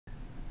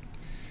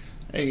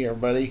Hey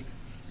everybody,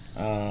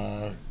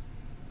 uh,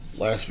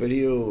 last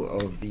video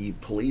of the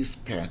police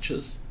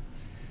patches,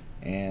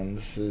 and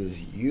this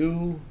is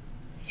U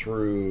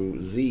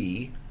through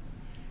Z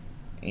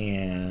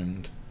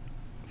and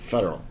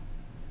Federal.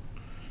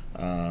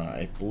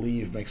 I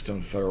believe mixed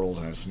in Federals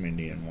have some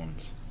Indian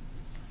ones.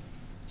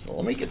 So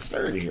let me get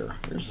started here.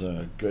 Here's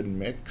a good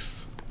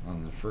mix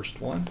on the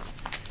first one.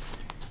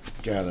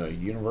 Got a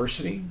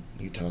university,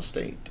 Utah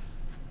State,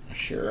 a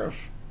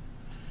sheriff,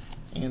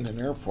 and an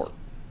airport.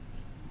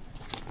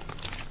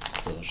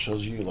 So it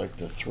shows you like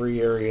the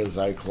three areas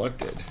I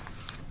collected.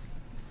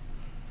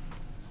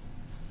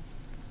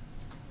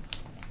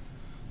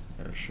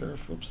 There's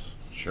sheriff. Oops,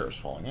 sheriff's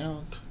falling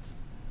out.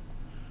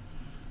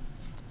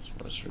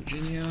 It's West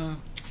Virginia.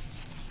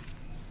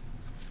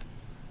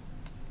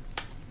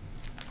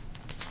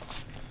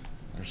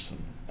 There's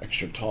some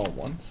extra tall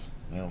ones.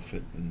 That'll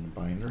fit in the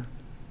binder.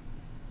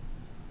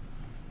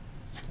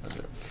 Is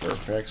it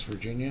Fairfax,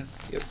 Virginia?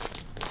 Yep.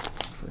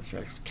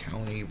 Fairfax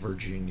County,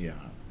 Virginia.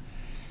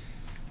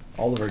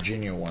 All the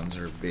Virginia ones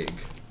are big.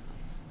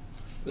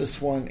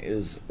 This one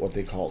is what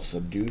they call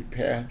subdued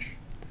patch.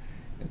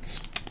 It's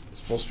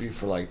supposed to be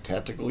for like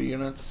tactical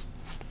units.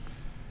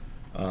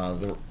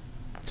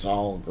 It's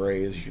all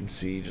gray, as you can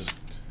see, just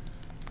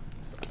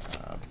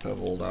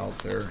beveled out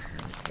there.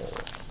 Pull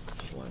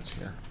the lens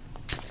here.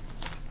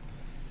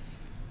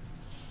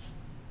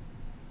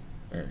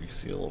 There, you can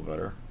see a little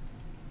better.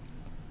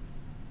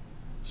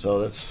 So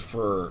that's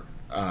for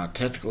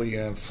tactical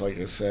units, like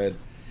I said.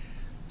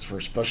 It's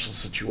for special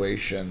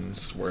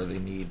situations where they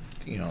need,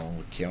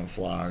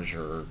 camouflage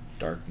or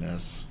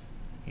darkness,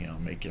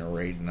 making a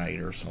raid night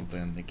or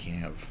something. They can't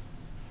have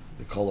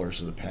the colors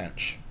of the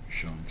patch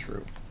shown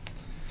through.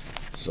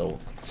 So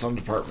some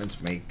departments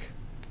make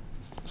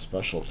a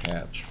special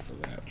patch for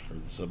that, for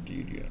the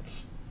subdued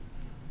units.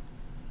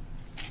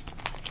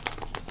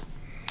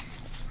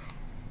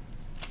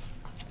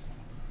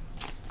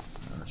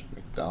 There's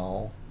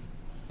McDowell,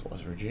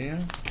 West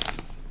Virginia.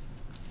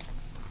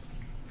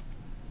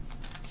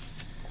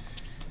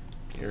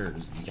 Here's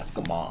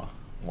Yakima,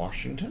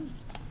 Washington.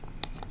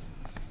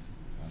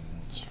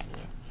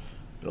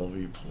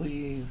 Bellevue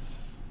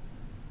Police,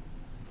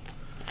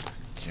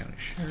 County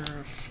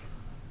Sheriff.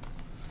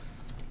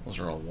 Those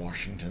are all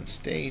Washington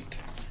State.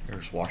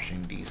 Here's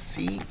Washington,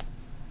 D.C. Look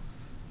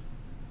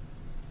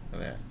at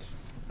that.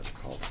 That's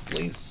called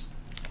police.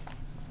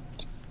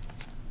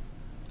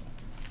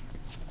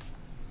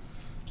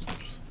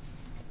 Oops.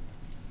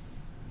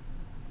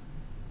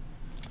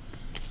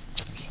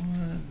 There's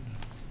one.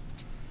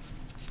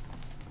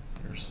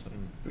 There's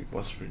some big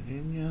West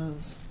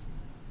Virginias.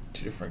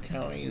 Two different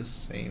counties,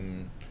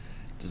 same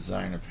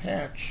design of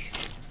patch.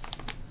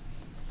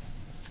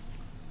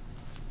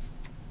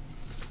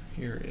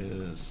 Here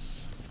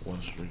is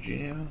West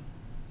Virginia.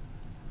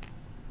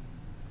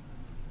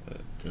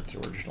 Got the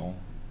original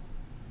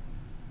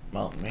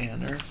mountain man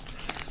there.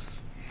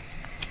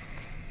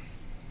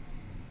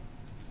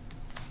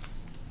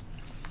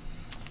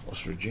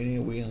 West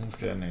Virginia Wheeling's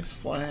got a nice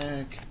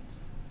flag.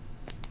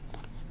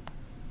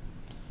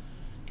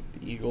 Got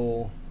the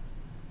eagle.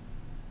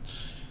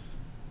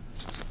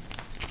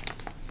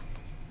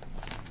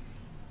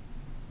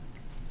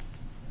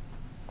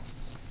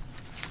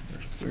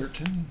 There's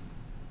Weirton.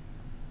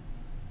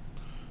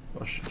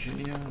 West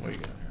Virginia. What do you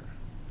got here?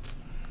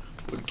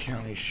 Wood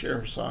County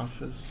Sheriff's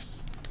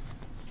Office.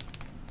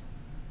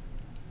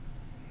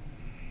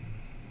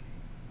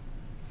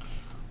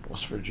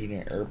 West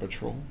Virginia Air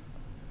Patrol.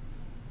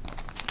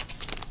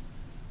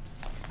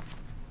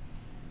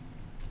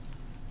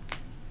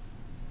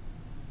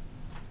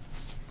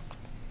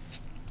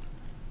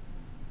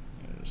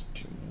 There's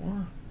two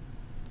more.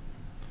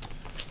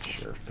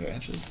 Sheriff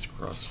patches,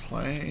 cross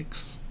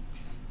flags.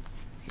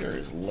 Here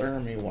is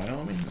Laramie,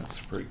 Wyoming. That's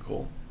pretty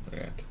cool. Look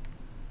at that.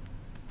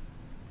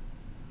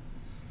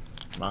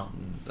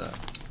 Mountain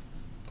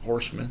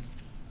horsemen.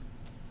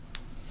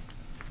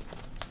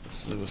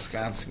 This is the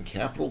Wisconsin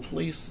Capitol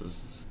Police.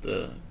 This is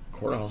the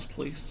Courthouse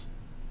Police.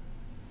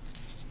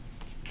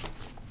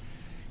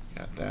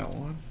 Got that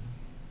one.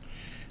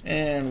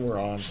 And we're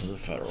on to the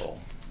Federal.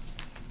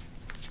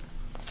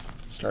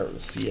 Start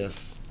with the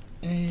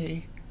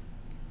CSA.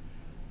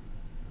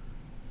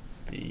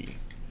 The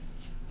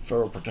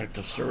Federal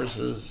Protective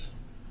Services.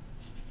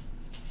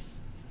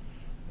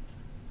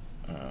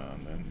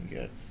 Then you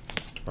get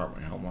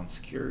Department of Homeland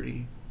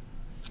Security.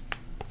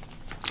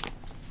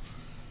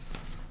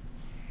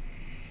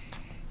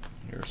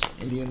 Here's some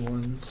Indian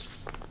ones.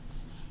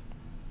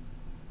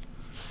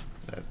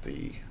 At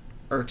the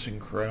Arts and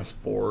Crafts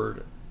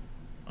Board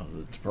of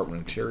the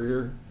Department of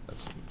Interior.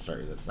 That's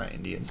not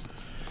Indian,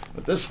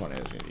 but this one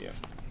is Indian.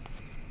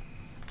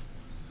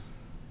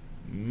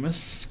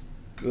 Miskasuki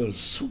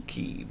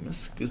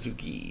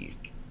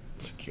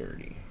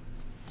Security.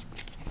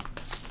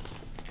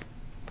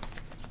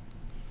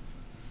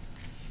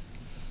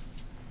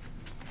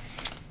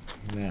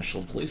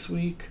 National Police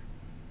Week.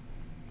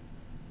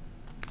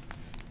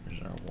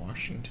 Here's our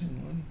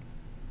Washington one.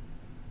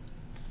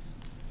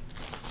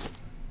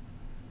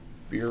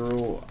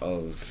 Bureau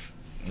of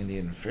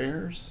Indian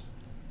Affairs.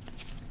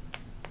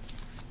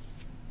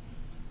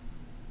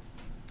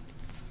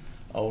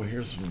 Oh,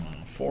 here's some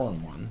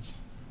foreign ones.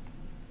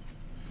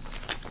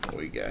 What do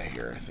we got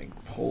here? I think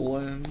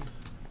Poland.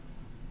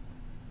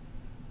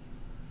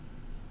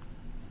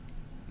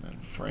 And then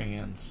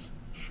France.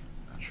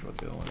 Not sure what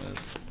the other one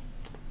is.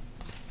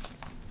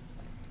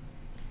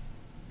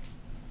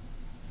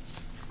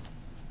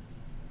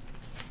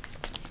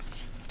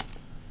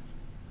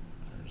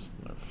 There's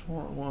another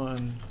foreign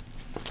one.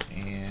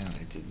 And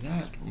I did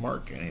not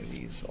mark any of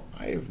these, so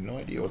I have no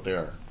idea what they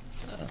are.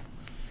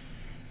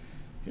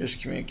 Here's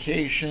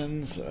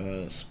Communications,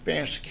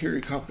 Spanish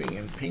Security Company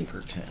in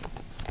Pinkerton.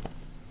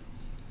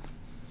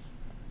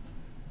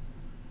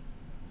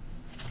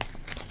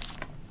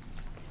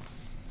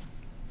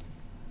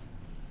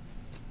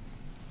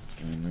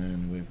 And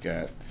then we've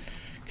got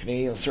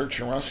Canadian Search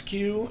and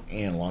Rescue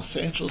and Los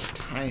Angeles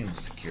Times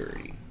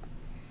Security.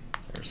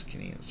 There's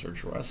Canadian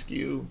Search and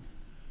Rescue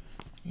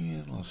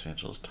and Los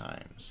Angeles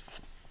Times.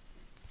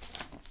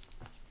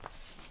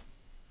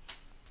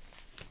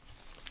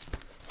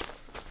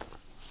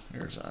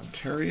 There's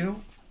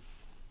Ontario.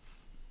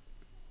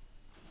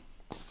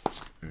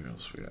 What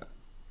else we got?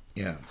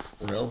 Yeah,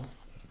 Rail,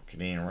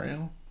 Canadian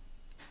Rail.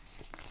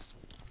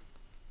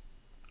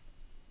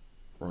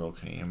 Royal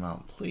Canadian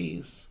Mounted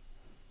Police.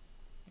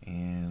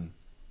 And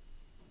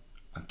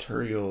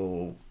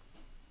Ontario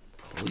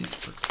Police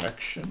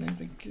Protection, I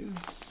think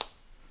is.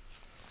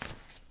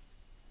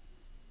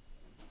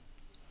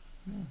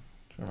 I don't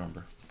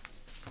remember.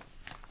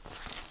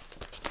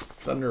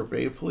 Thunder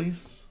Bay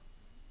Police.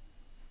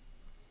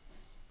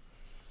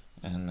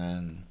 And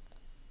then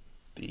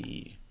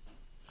we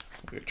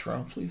have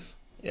Toronto Police.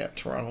 Yeah,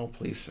 Toronto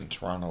Police and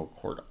Toronto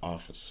Court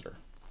Officer.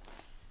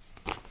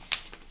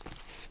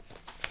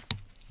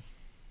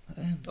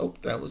 And oh,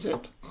 that was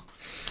it.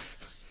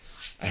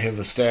 I have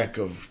a stack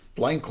of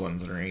blank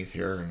ones underneath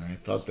here, and I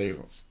thought they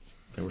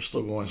were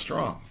still going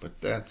strong, but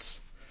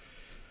that's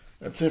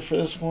it for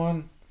this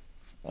one.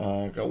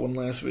 Got one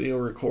last video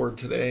to record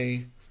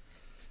today,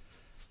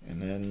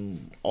 and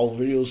then all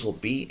the videos will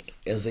be,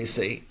 as they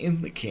say,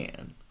 in the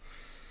can.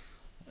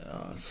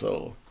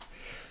 So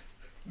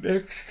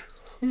next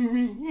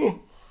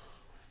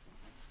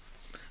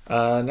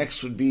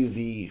next would be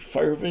the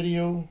fire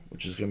video,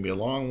 which is going to be a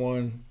long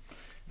one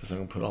because I'm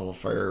going to put all the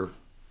fire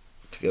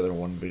together in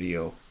one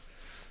video.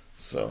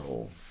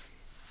 So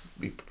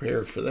be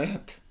prepared for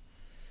that.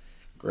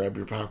 Grab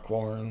your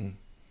popcorn,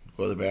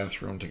 go to the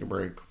bathroom, take a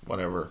break,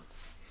 whatever.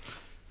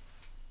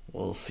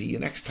 We'll see you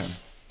next time.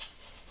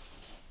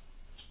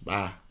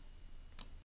 Bye.